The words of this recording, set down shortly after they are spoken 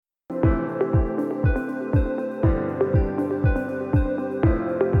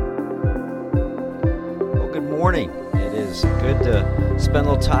morning. It is good to spend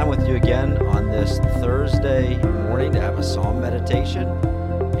a little time with you again on this Thursday morning to have a psalm meditation.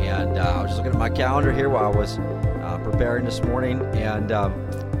 And I was just looking at my calendar here while I was preparing this morning, and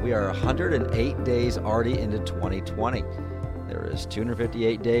we are 108 days already into 2020. There is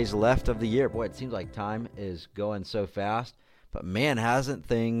 258 days left of the year. Boy, it seems like time is going so fast, but man, hasn't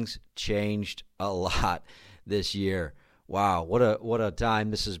things changed a lot this year. Wow, what a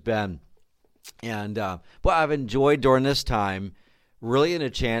time this has been. And well, I've enjoyed during this time really getting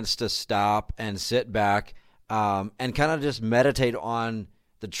a chance to stop and sit back and kind of just meditate on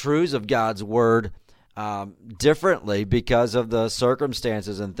the truths of God's Word differently because of the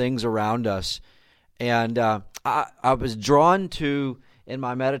circumstances and things around us. And I was drawn to, in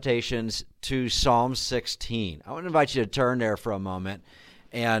my meditations, to Psalm 16. I want to invite you to turn there for a moment.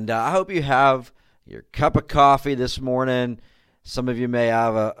 And I hope you have your cup of coffee this morning. Some of you may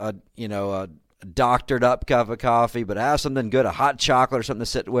have a doctored up cup of coffee, but have something good, a hot chocolate or something to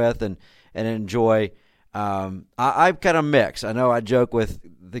sit with and enjoy. I kind of mix. I know I joke with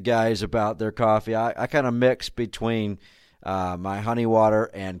the guys about their coffee. I kind of mix between my honey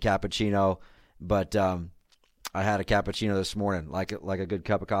water and cappuccino, but I had a cappuccino this morning, like a good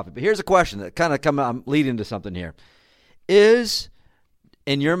cup of coffee. But here's a question that kind of I'm leading to something here.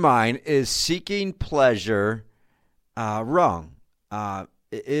 In your mind, is seeking pleasure wrong?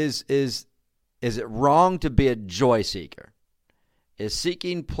 Is it wrong to be a joy seeker? Is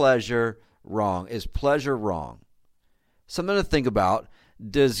seeking pleasure wrong? Is pleasure wrong? Something to think about.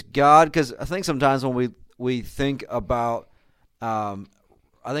 Does God, because I think sometimes when we think about, I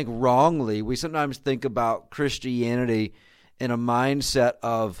think wrongly, we sometimes think about Christianity in a mindset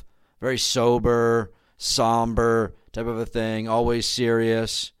of very sober, somber type of a thing, always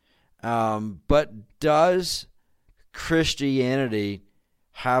serious. But does Christianity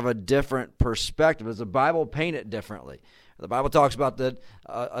have a different perspective? Does the Bible paint it differently? The Bible talks about that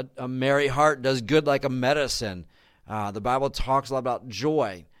a merry heart does good like a medicine. The Bible talks a lot about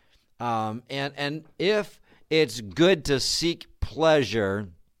joy. And if it's good to seek pleasure,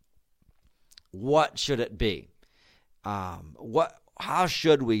 what should it be? How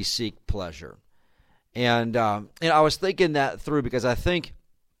should we seek pleasure? And I was thinking that through because I think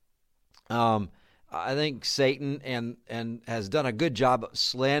Satan and has done a good job of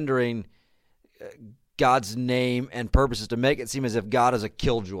slandering God's name and purposes to make it seem as if God is a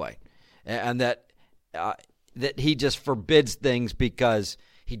killjoy, and that he just forbids things because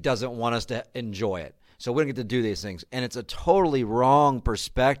he doesn't want us to enjoy it. So we don't get to do these things, and it's a totally wrong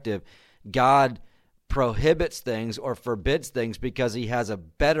perspective. God prohibits things or forbids things because he has a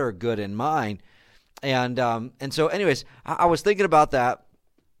better good in mind. And so, anyways, I was thinking about that.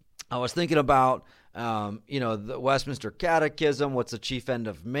 I was thinking about the Westminster Catechism, what's the chief end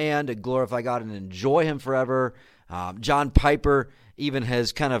of man? To glorify God and enjoy him forever. John Piper even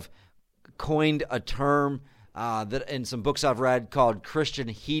has kind of coined a term that in some books I've read called Christian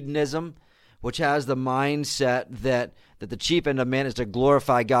hedonism, which has the mindset that the chief end of man is to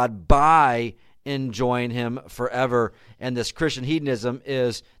glorify God by enjoying him forever. And this Christian hedonism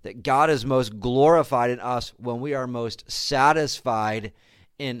is that God is most glorified in us when we are most satisfied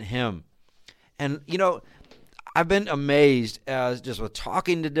in him. And, I've been amazed as just with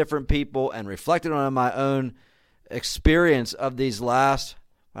talking to different people and reflecting on my own experience of these last,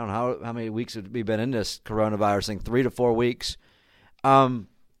 I don't know how many weeks have we been in this coronavirus thing, 3 to 4 weeks,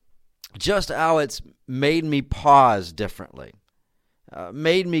 just how it's made me pause differently,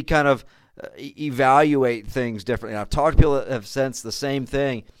 made me kind of evaluate things differently. And I've talked to people that have sensed the same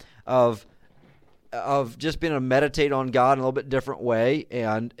thing of just being able to meditate on God in a little bit different way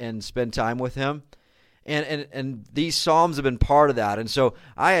and spend time with him. And these Psalms have been part of that. And so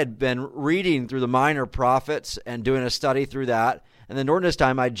I had been reading through the minor prophets and doing a study through that. And then during this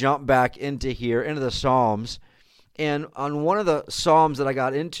time, I jumped back into the Psalms. And on one of the Psalms that I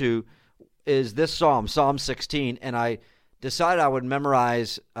got into is this Psalm, Psalm 16. And I decided I would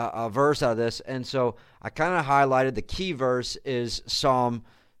memorize a verse out of this. And so I kind of highlighted the key verse is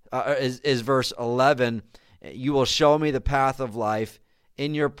is verse 11. You will show me the path of life.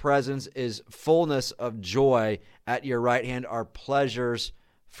 In your presence is fullness of joy. At your right hand are pleasures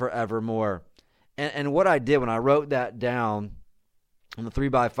forevermore. And what I did when I wrote that down on the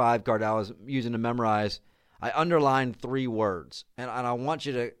 3x5 card I was using to memorize, I underlined 3 words. And I want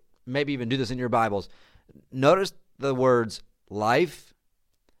you to maybe even do this in your Bibles. Notice the words life,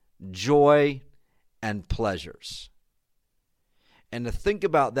 joy, and pleasures. And to think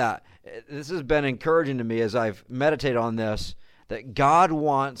about that, this has been encouraging to me as I've meditated on this, that God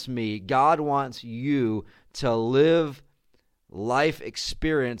wants you to live life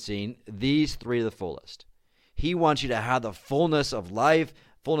experiencing these 3 to the fullest. He wants you to have the fullness of life,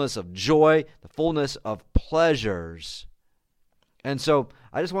 fullness of joy, the fullness of pleasures. And so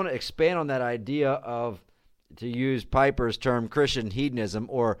I just want to expand on that idea of, to use Piper's term, Christian hedonism,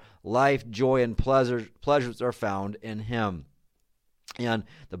 or life, joy, and pleasures are found in Him. And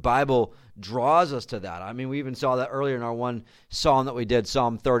the Bible draws us to that. I mean, we even saw that earlier in our one psalm that we did,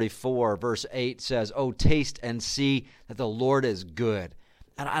 Psalm 34, verse 8 says, "Oh, taste and see that the Lord is good."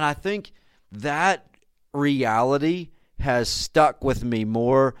 And I think that reality has stuck with me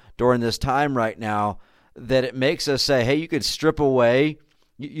more during this time right now, that it makes us say, hey, you could strip away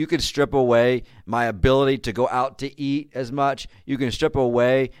my ability to go out to eat as much. You can strip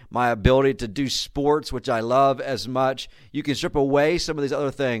away my ability to do sports, which I love, as much. You can strip away some of these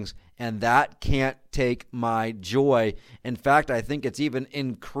other things, and that can't take my joy. In fact, I think it's even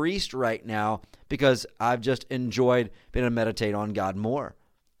increased right now because I've just enjoyed being able to meditate on God more.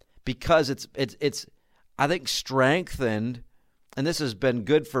 Because it's I think, strengthened, and this has been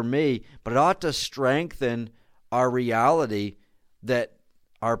good for me, but it ought to strengthen our reality that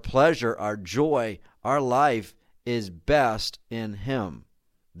our pleasure, our joy, our life is best in Him.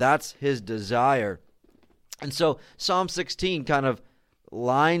 That's His desire. And so Psalm 16 kind of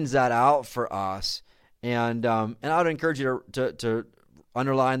lines that out for us. And I would encourage you to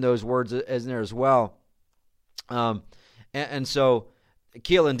underline those words in there as well. And so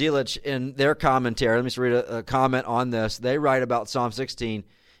Keel and Delitzsch, in their commentary, let me just read a comment on this. They write about Psalm 16.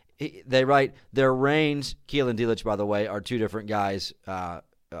 They write, their reigns, Keel and Delitzsch, by the way, are two different guys,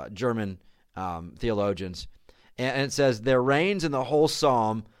 German theologians. And it says, there reigns in the whole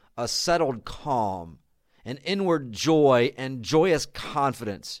psalm a settled calm, an inward joy and joyous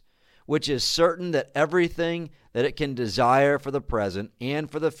confidence, which is certain that everything that it can desire for the present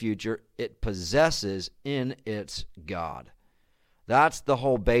and for the future, it possesses in its God. That's the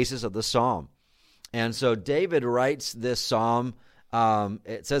whole basis of the psalm. And so David writes this psalm.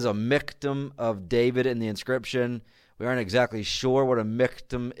 It says a miktam of David in the inscription. We aren't exactly sure what a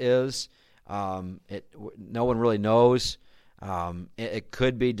miktam is. No one really knows. It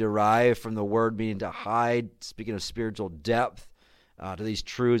could be derived from the word meaning to hide, speaking of spiritual depth, to these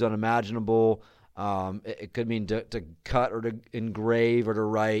truths unimaginable. It could mean to cut or to engrave or to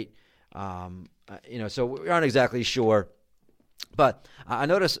write. So we aren't exactly sure. But I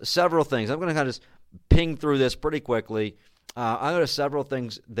noticed several things. I'm going to kind of just ping through this pretty quickly. I noticed several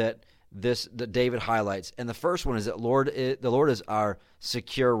things that David highlights. And the first one is that the Lord is our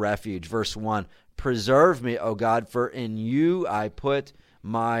secure refuge. Verse 1, preserve me, O God, for in you I put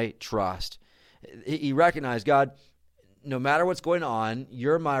my trust. He recognized, God, no matter what's going on,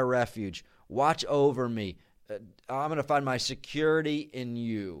 you're my refuge. Watch over me. I'm going to find my security in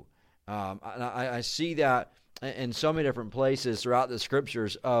you. I see that in so many different places throughout the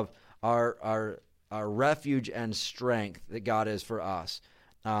scriptures of our refuge and strength that God is for us.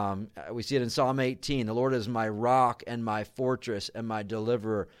 We see it in Psalm 18. The Lord is my rock and my fortress and my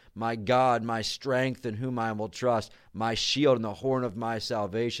deliverer, my God, my strength in whom I will trust, my shield and the horn of my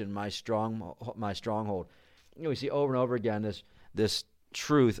salvation, my stronghold. We see over and over again this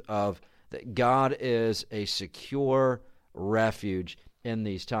truth of that God is a secure refuge in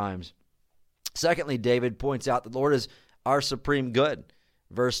these times. Secondly, David points out the Lord is our supreme good.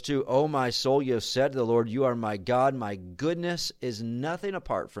 Verse 2, O my soul, you have said to the Lord, you are my God. My goodness is nothing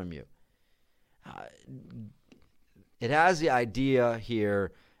apart from you. It has the idea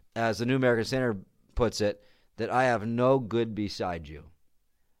here, as the New American Standard puts it, that I have no good beside you.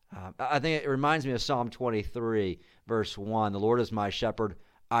 I think it reminds me of Psalm 23, verse 1. The Lord is my shepherd,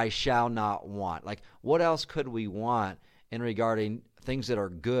 I shall not want. Like, what else could we want in regarding things that are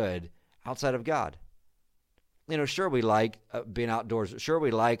good outside of God? Sure, we like being outdoors. Sure,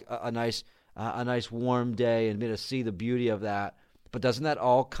 we like a nice warm day and be able to see the beauty of that. But doesn't that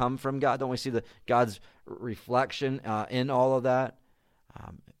all come from God? Don't we see God's reflection in all of that?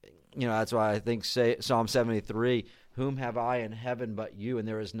 That's why I think Psalm 73, whom have I in heaven but you, and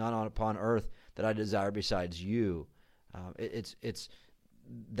there is none upon earth that I desire besides you.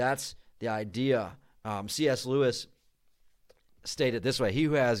 That's the idea. C.S. Lewis stated this way, he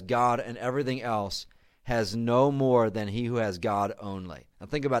who has God and everything else has no more than he who has God only. Now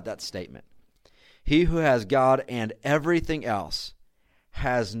think about that statement. He who has God and everything else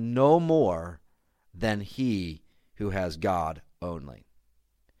has no more than he who has God only.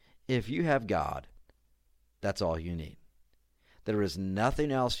 If you have God, that's all you need. There is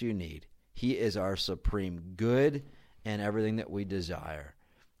nothing else you need. He is our supreme good and everything that we desire.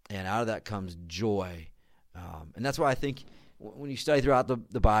 And out of that comes joy. And that's why I think when you study throughout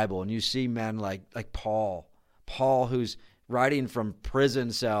the Bible and you see men like Paul who's writing from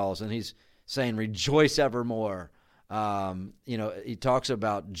prison cells and he's saying, rejoice evermore. He talks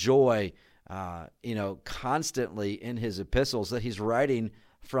about joy, constantly in his epistles, that he's writing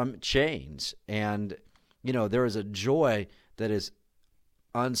from chains. And, there is a joy that is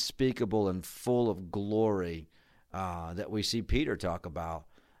unspeakable and full of glory that we see Peter talk about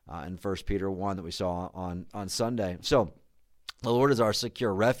in 1 Peter 1 that we saw on Sunday. So the Lord is our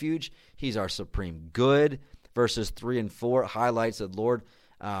secure refuge. He's our supreme good. Verses 3 and 4 highlights that the Lord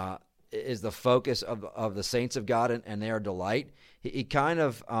is the focus of the saints of God and their delight. He kind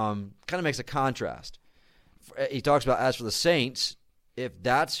of makes a contrast. He talks about, as for the saints, if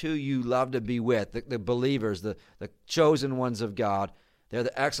that's who you love to be with, the believers, the chosen ones of God, they're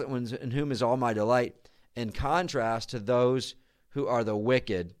the excellent ones in whom is all my delight, in contrast to those who are the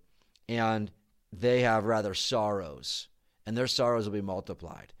wicked, and they have rather sorrows, and their sorrows will be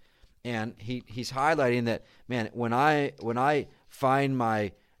multiplied. And he's highlighting that, man, when I find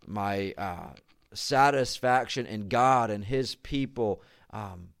my satisfaction in God and His people,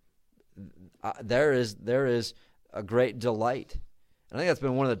 there is a great delight. And I think that's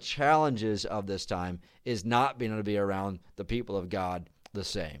been one of the challenges of this time, is not being able to be around the people of God the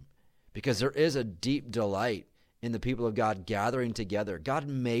same, because there is a deep delight in the people of God gathering together. God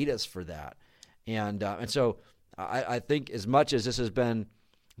made us for that, and so I think, as much as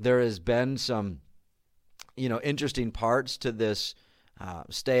there has been some interesting parts to this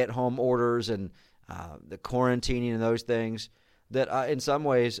stay-at-home orders and the quarantining and those things, that in some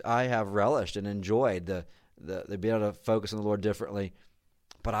ways I have relished and enjoyed the being able to focus on the Lord differently.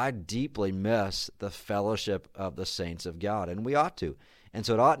 But I deeply miss the fellowship of the saints of God, and we ought to. And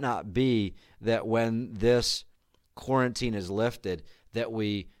so it ought not be that when this quarantine is lifted that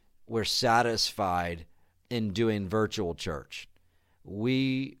we're satisfied in doing virtual church.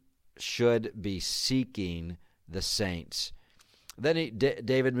 We should be seeking the saints. Then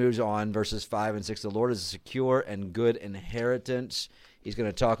David moves on, verses 5 and 6. The Lord is a secure and good inheritance. He's going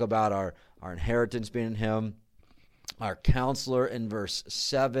to talk about our inheritance being in Him. Our counselor in verse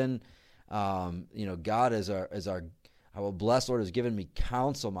 7. God is our I will bless, Lord, has given me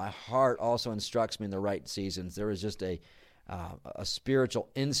counsel. My heart also instructs me in the right seasons. There is just a spiritual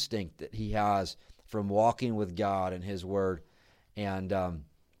instinct that he has from walking with God and His Word. And the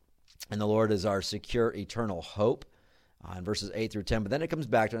Lord is our secure eternal hope in verses 8 through 10. But then it comes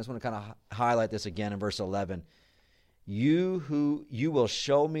back to, I just want to kind of highlight this again in verse 11. You will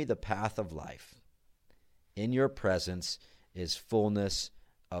show me the path of life. In your presence is fullness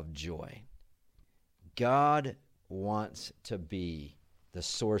of joy. God wants to be the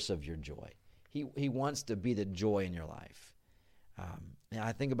source of your joy. He wants to be the joy in your life. And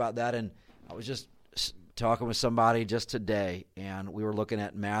I think about that, and I was just talking with somebody just today, and we were looking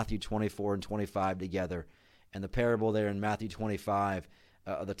at Matthew 24 and 25 together, and the parable there in Matthew 25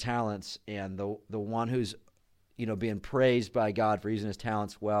 of the talents, and the one who's being praised by God for using his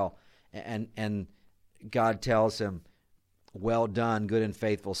talents well, and God tells him, well done, good and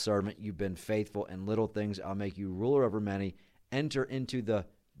faithful servant. You've been faithful in little things. I'll make you ruler over many. Enter into the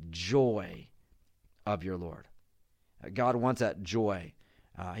joy of your Lord. God wants that joy.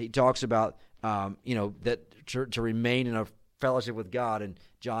 He talks about, that to remain in a fellowship with God in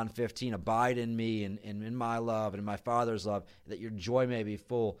John 15, abide in me and in my love and in my Father's love, that your joy may be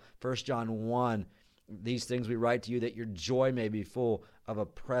full. 1 John 1, these things we write to you, that your joy may be full of a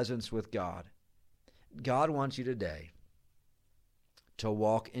presence with God. God wants you today to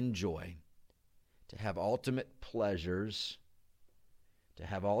walk in joy, to have ultimate pleasures, to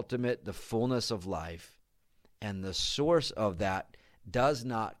have the fullness of life. And the source of that does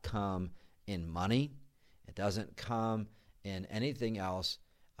not come in money. It doesn't come in anything else.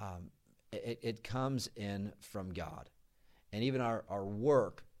 It comes in from God. And even our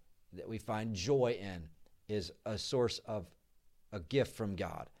work that we find joy in is a source of a gift from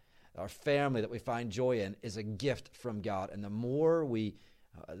God. Our family that we find joy in is a gift from God. And the more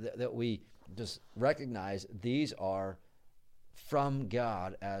that we just recognize these are from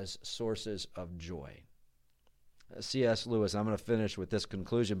God as sources of joy. C.S. Lewis, I'm going to finish with this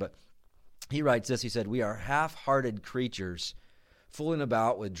conclusion, but he writes this. He said, we are half-hearted creatures fooling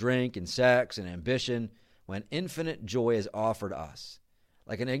about with drink and sex and ambition when infinite joy is offered us.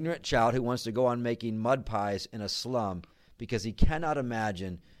 Like an ignorant child who wants to go on making mud pies in a slum because he cannot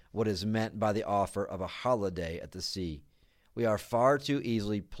imagine what is meant by the offer of a holiday at the sea. We are far too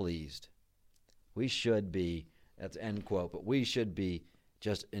easily pleased. We should be, that's end quote, but we should be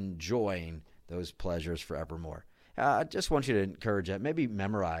just enjoying those pleasures forevermore. I just want you to encourage that. Maybe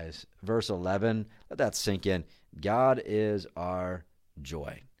memorize verse 11. Let that sink in. God is our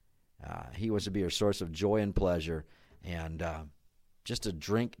joy. He wants to be our source of joy and pleasure. And just to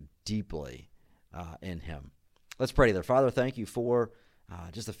drink deeply in him. Let's pray together. Father, thank you for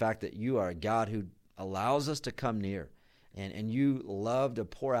just the fact that you are a God who allows us to come near, and you love to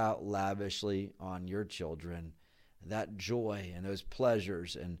pour out lavishly on your children that joy and those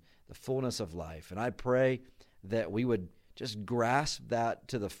pleasures and the fullness of life. And I pray that we would just grasp that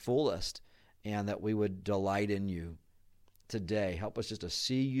to the fullest and that we would delight in you today. Help us just to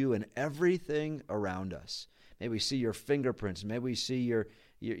see you in everything around us. May we see your fingerprints. May we see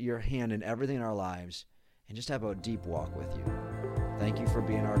your hand in everything in our lives and just have a deep walk with you. Thank you for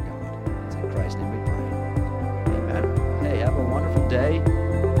being our God. It's in Christ's name we pray. Amen. Hey, have a wonderful day.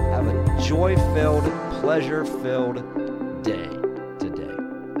 Have a joy-filled, pleasure-filled